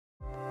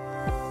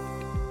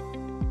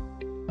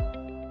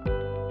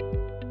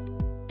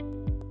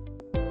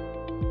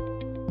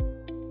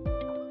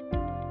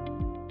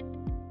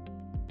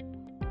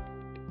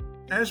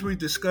As we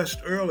discussed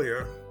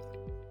earlier,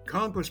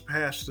 Congress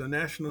passed the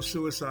National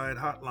Suicide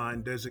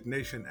Hotline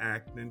Designation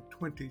Act in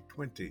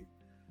 2020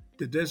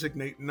 to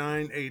designate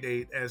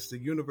 988 as the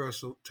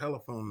universal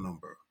telephone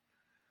number.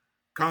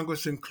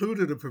 Congress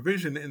included a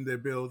provision in their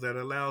bill that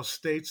allows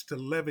states to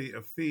levy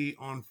a fee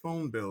on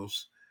phone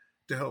bills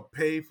to help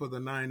pay for the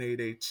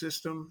 988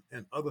 system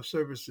and other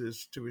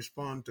services to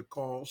respond to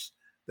calls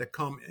that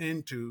come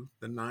into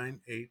the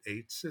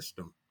 988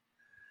 system.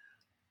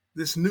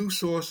 This new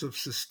source of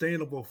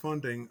sustainable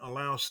funding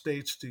allows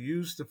states to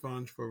use the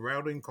funds for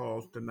routing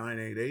calls to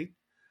 988,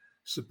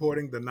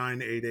 supporting the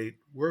 988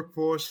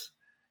 workforce,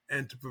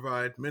 and to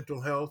provide mental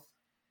health,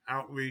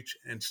 outreach,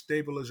 and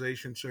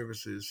stabilization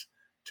services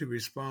to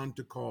respond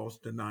to calls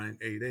to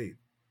 988.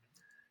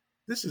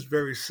 This is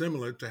very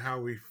similar to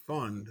how we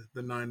fund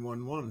the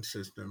 911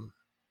 system,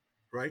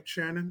 right,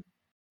 Shannon?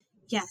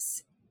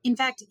 Yes. In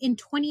fact, in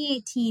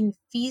 2018,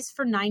 fees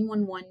for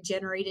 911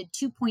 generated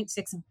 $2.6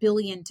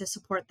 billion to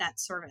support that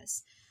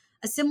service.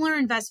 A similar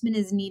investment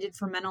is needed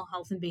for mental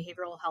health and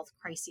behavioral health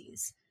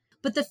crises.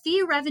 But the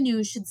fee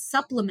revenue should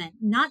supplement,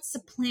 not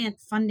supplant,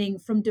 funding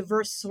from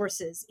diverse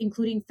sources,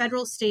 including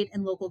federal, state,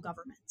 and local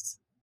governments.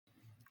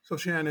 So,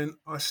 Shannon,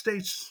 are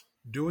states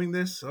doing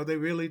this? Are they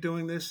really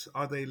doing this?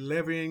 Are they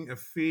levying a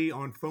fee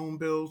on phone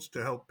bills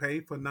to help pay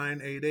for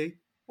 988?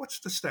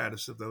 What's the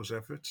status of those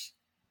efforts?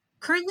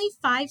 Currently,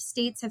 5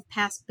 states have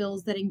passed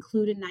bills that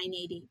include a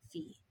 988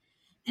 fee,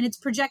 and it's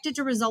projected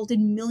to result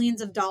in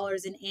millions of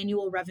dollars in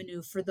annual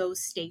revenue for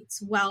those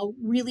states, while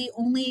really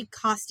only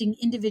costing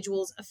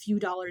individuals a few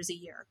dollars a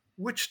year.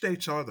 Which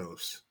states are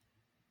those?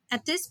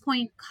 At this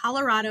point,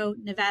 Colorado,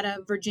 Nevada,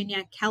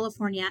 Virginia,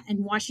 California,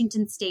 and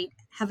Washington state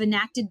have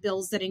enacted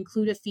bills that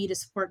include a fee to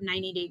support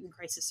 988 and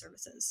crisis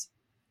services.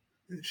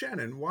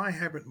 Shannon, why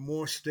haven't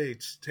more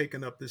states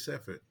taken up this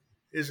effort?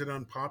 Is it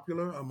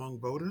unpopular among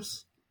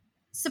voters?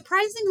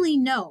 Surprisingly,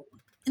 no.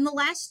 In the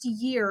last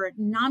year,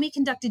 NAMI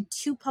conducted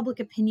 2 public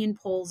opinion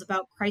polls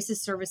about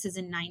crisis services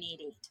in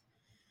 988.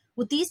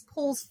 What these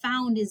polls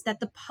found is that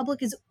the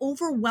public is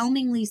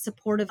overwhelmingly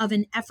supportive of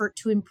an effort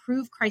to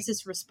improve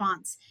crisis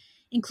response,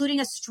 including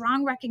a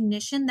strong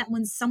recognition that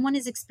when someone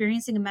is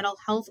experiencing a mental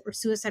health or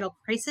suicidal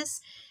crisis,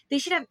 they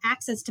should have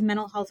access to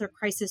mental health or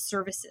crisis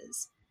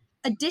services.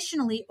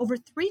 Additionally, over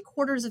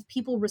 3/4 of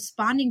people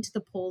responding to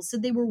the polls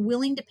said they were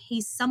willing to pay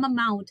some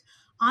amount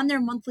on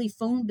their monthly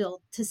phone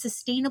bill to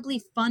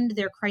sustainably fund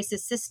their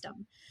crisis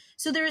system.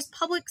 So there is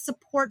public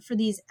support for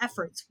these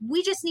efforts.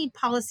 We just need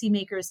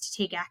policymakers to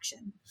take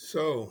action.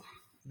 So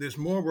there's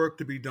more work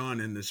to be done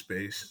in this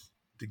space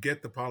to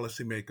get the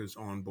policymakers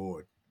on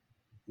board.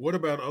 What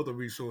about other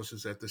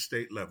resources at the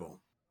state level?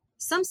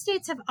 Some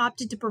states have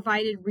opted to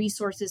provide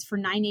resources for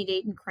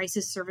 988 and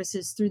crisis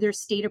services through their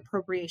state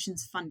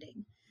appropriations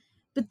funding.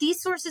 But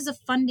these sources of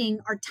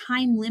funding are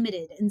time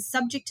limited and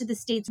subject to the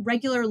state's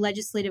regular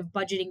legislative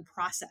budgeting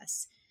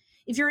process.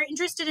 If you're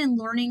interested in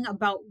learning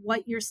about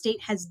what your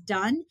state has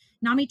done,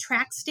 NAMI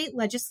tracks state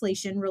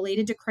legislation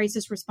related to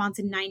crisis response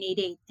in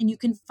 988, and you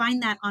can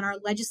find that on our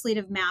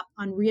legislative map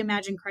on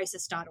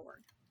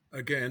reimaginecrisis.org.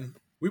 Again,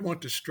 we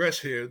want to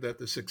stress here that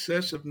the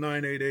success of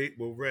 988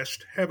 will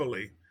rest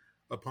heavily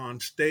upon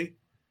state,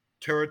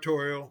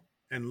 territorial,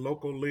 and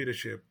local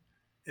leadership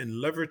in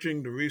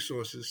leveraging the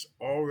resources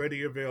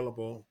already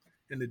available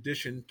in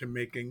addition to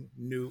making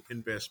new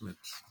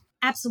investments.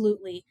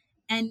 Absolutely.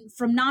 And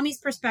from NAMI's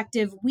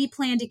perspective, we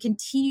plan to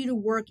continue to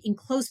work in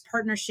close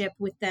partnership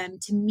with them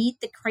to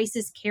meet the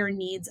crisis care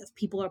needs of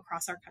people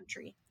across our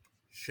country.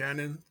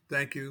 Shannon,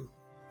 thank you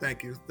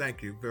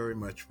very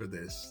much for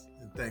this.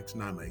 And thanks,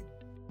 NAMI.